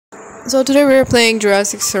So today we're playing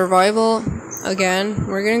Jurassic Survival again.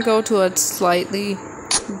 We're gonna go to a slightly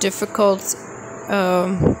difficult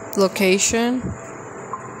location.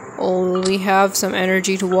 We have some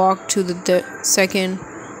energy to walk to the second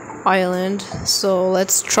island, so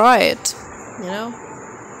let's try it, you know?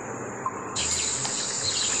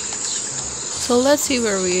 So let's see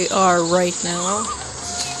where we are right now.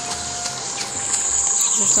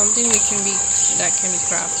 There's something that can be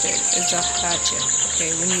crafted. It's a hatchet.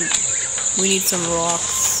 Okay, we need some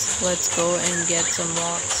rocks. Let's go and get some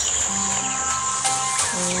rocks.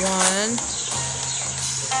 One.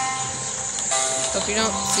 Hope you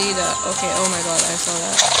don't see that. Okay, oh my god, I saw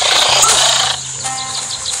that.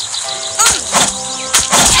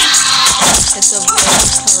 It's a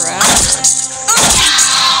velociraptor.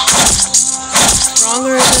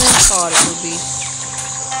 Stronger than I thought it would be.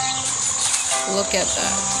 Look at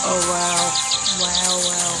that. Oh wow. Wow.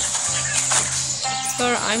 So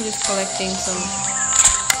I'm just collecting some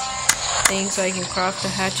things so I can craft a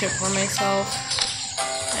hatchet for myself.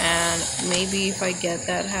 And maybe if I get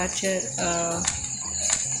that hatchet,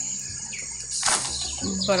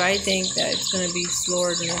 but I think that it's gonna be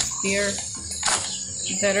slower than a spear.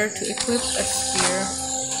 Better to equip a spear.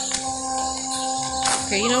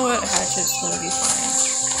 Okay, you know what? Hatchet's gonna be fine.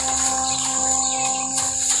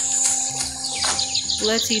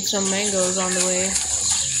 Let's eat some mangoes on the way.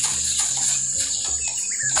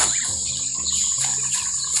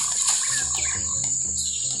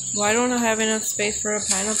 Why don't I have enough space for a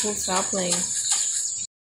pineapple sapling?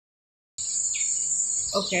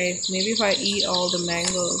 Okay, maybe if I eat all the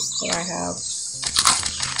mangoes that I have.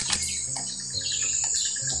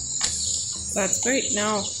 That's great.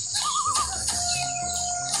 No.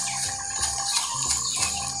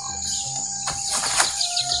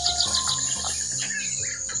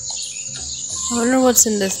 I wonder what's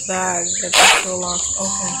in this bag that took so long to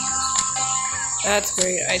open. That's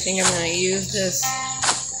great. I think I'm gonna use this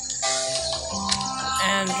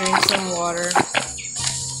and drink some water.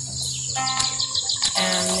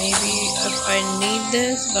 And maybe if I need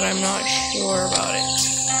this, but I'm not sure about it.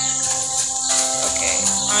 Okay,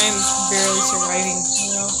 I'm barely surviving,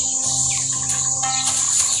 you know.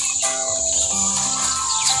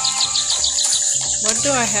 What do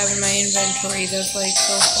I have in my inventory that's like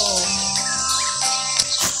so full?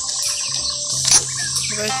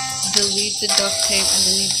 If I delete the duct tape and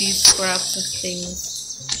delete these scraps of things,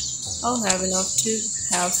 I'll have enough to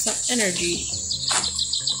have some energy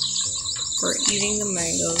for eating the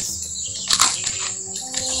mangoes.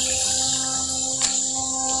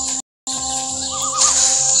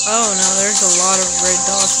 Oh no, there's a lot of red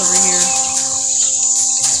dots over here.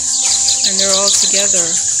 And they're all together.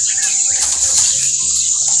 I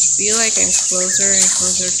feel like I'm closer and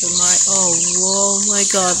closer to my... Oh my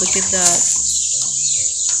god, look at that.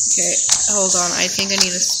 Okay, hold on, I think I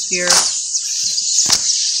need a spear.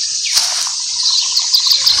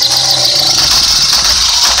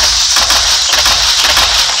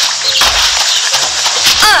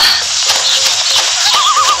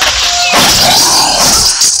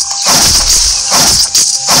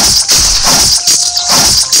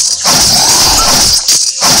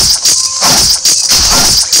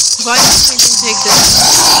 If I think I can take this,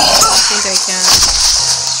 I think I can.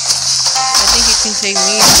 I think it can take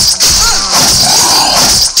me.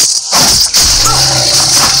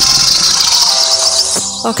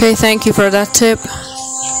 Okay, thank you for that tip.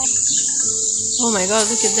 Oh my god,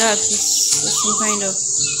 look at that. This is some kind of...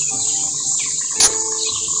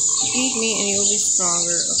 Eat me and you'll be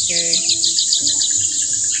stronger. Okay.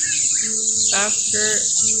 After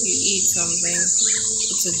you eat something,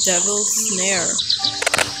 it's a devil's snare.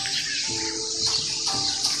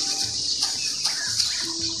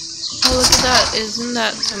 Oh, look at that. Isn't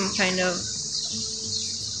that some kind of...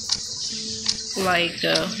 like,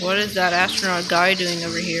 what is that astronaut guy doing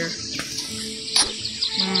over here?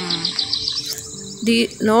 The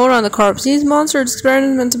note on the corpse. These monster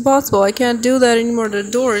experiments impossible. I can't do that anymore. The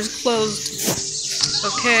door is closed.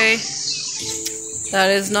 Okay. That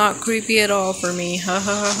is not creepy at all for me. Ha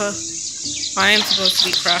ha ha ha. I am supposed to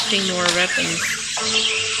be crafting more weapons.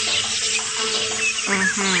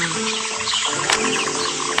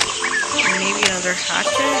 Maybe another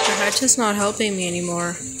hatchet? The hatchet's not helping me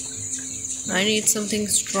anymore. I need something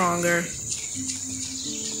stronger.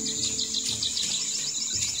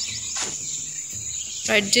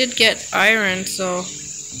 I did get iron, so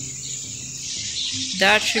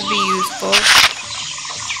that should be useful.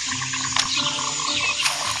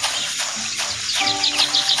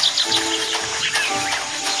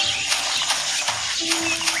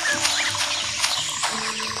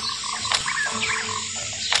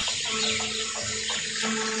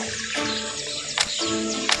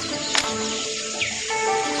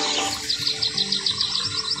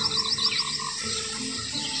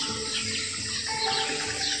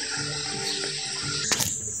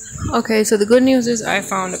 Okay, so the good news is I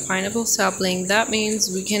found a pineapple sapling. That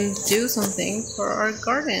means we can do something for our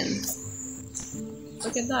garden.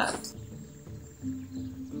 Look at that.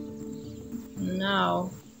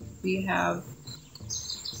 Now we have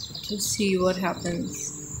to see what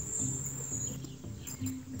happens.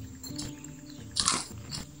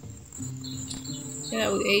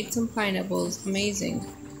 Yeah, we ate some pineapples. Amazing.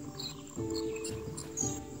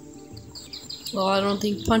 Well, I don't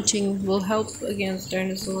think punching will help against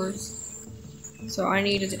dinosaurs. So I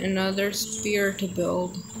needed another spear to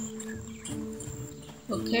build.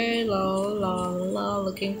 Okay,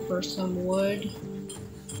 looking for some wood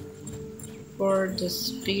for the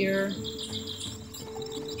spear.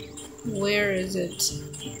 Where is it?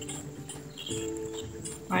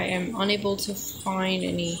 I am unable to find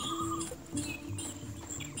any.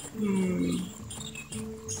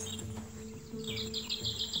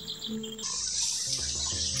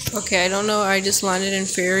 Okay, I don't know. I just landed in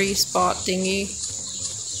fairy spot thingy.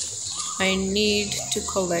 I need to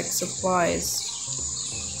collect supplies.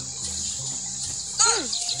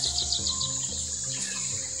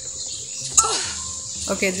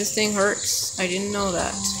 Okay, this thing hurts. I didn't know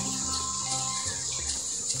that.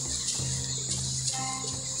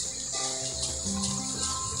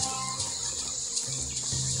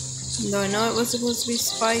 Though I know it was supposed to be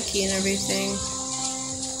spiky and everything.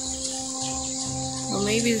 Well,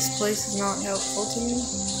 maybe this place is not helpful to me.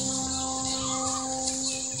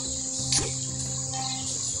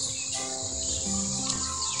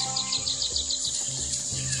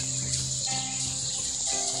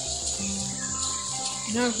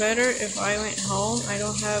 You know, better if I went home. I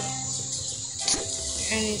don't have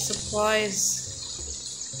any supplies.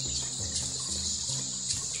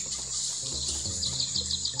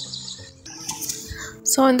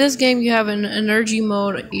 So in this game you have an energy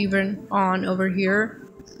mode even on over here.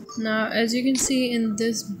 Now as you can see in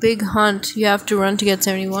this big hunt you have to run to get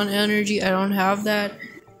 71 energy. I don't have that.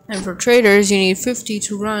 And for traders you need 50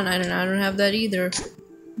 to run. I don't have that either.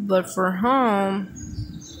 But for home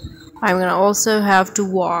I'm gonna also have to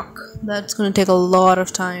walk. That's gonna take a lot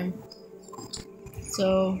of time.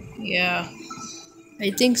 So yeah,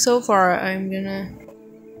 I think so far I'm gonna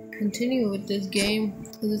continue with this game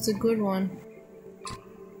because it's a good one.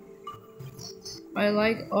 I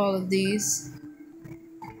like all of these.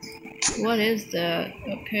 What is that?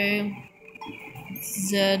 Okay.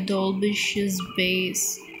 The Dolbish's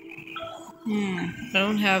base. I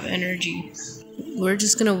don't have energy. We're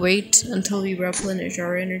just gonna wait until we replenish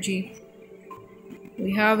our energy.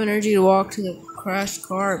 We have energy to walk to the crashed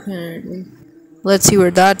car apparently. Let's see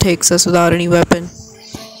where that takes us without any weapon.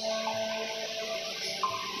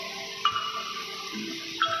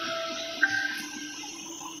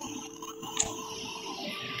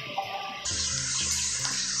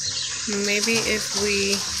 Maybe if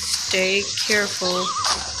we stay careful,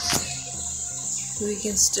 we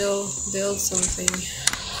can still build something.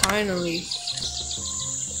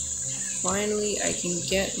 Finally, I can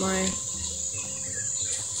get my...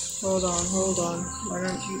 Hold on. Why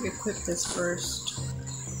don't you equip this first?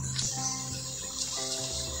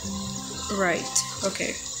 Right,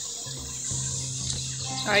 okay.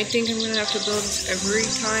 I think I'm gonna have to build this every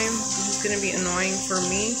time. This is gonna be annoying for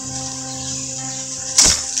me.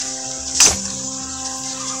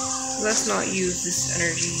 Let's not use this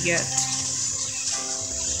energy yet.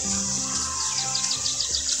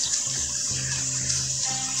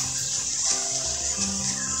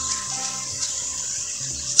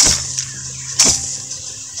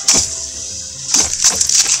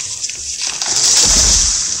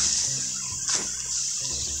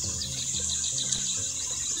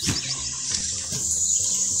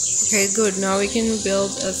 Okay, good. Now we can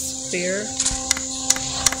build a spear.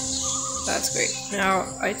 That's great. Now,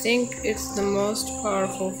 I think it's the most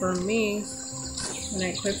powerful for me when I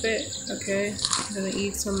equip it. Okay, I'm gonna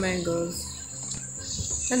eat some mangoes.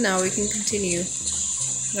 And now we can continue.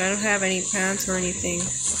 I don't have any pants or anything.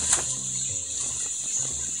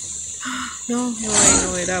 No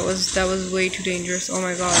way, that was way too dangerous. Oh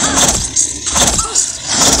my god.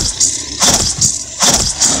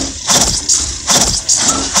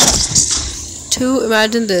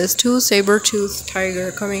 Imagine this, two saber-toothed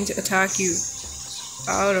tiger coming to attack you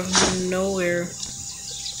out of nowhere.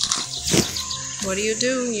 What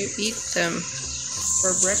do? You eat them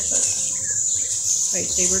for breakfast. Right,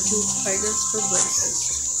 saber-toothed tigers for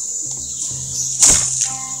breakfast.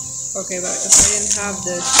 Okay, but if I didn't have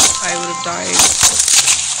this, I would have died.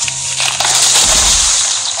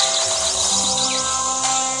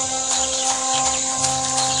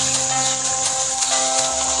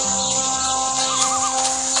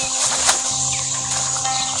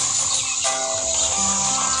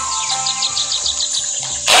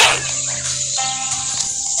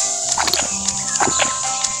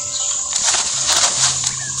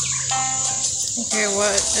 Okay,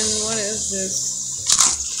 what is this?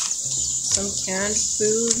 Some canned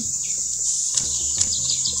food?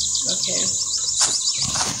 Okay.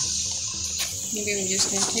 Maybe we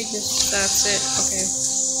just gonna take this. That's it. Okay.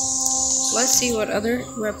 Let's see what other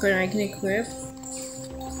weapon I can equip.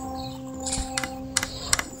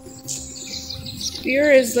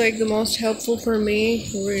 Spear is like the most helpful for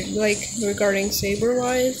me, regarding saber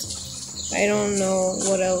wise. I don't know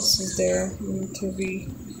what else is there to be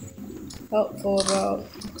helpful about.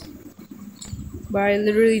 But I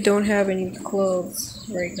literally don't have any clothes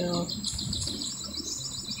right now.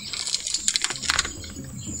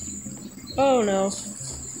 Oh no.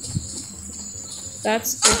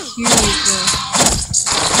 That's a huge one.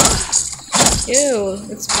 Ew,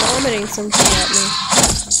 it's vomiting something at me.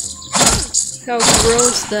 How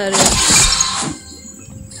gross that is.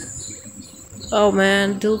 Oh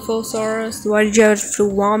man, Dilphosaurus, why did you have to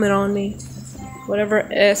vomit on me? Whatever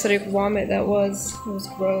acidic vomit that was, it was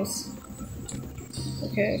gross.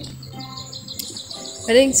 Okay.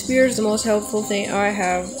 I think spear is the most helpful thing I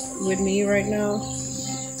have with me right now.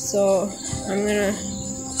 So, I'm gonna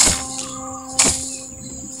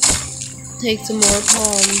take some more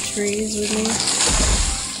palm trees with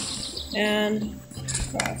me. And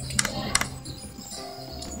craft.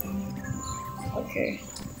 Okay.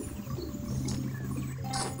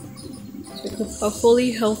 A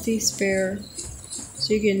fully healthy spare.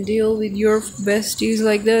 So you can deal with your besties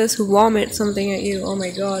like this who vomit something at you. Oh my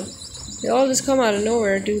god. They all just come out of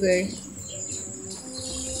nowhere, do they?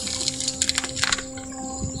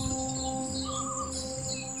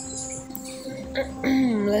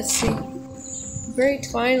 Let's see. Great,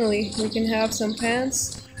 finally. We can have some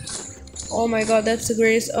pants. Oh my god, that's the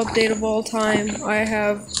greatest update of all time. I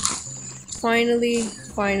have finally,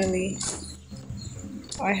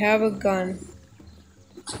 I have a gun.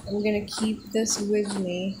 I'm gonna keep this with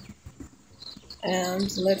me. And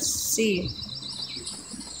let's see.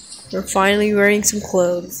 We're finally wearing some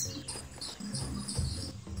clothes.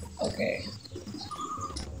 Okay.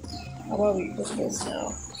 How about we put this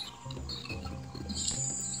now?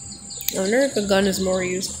 I wonder if a gun is more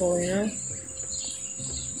useful, you know?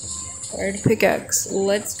 Alright, pickaxe.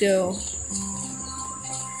 Let's go.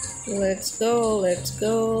 Let's go, let's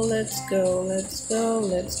go, let's go, let's go,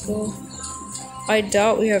 let's go. I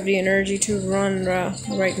doubt we have the energy to run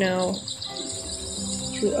right now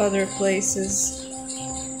to other places.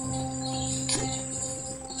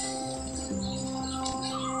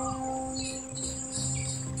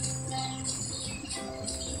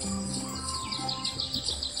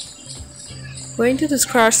 Going to this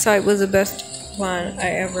crash site was the best plan I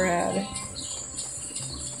ever had.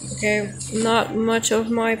 Okay, not much of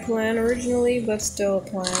my plan originally, but still a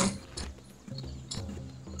plan.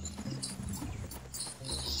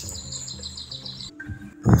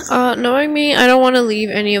 Knowing me, I don't want to leave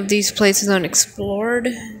any of these places unexplored,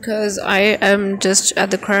 because I am just at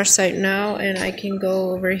the crash site now, and I can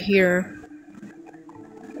go over here.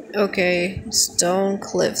 Okay, stone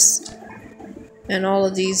cliffs. And all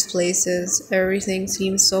of these places, everything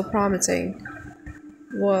seems so promising.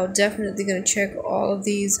 Well, definitely gonna check all of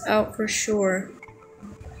these out for sure.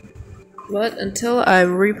 But until I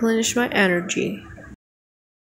replenish my energy.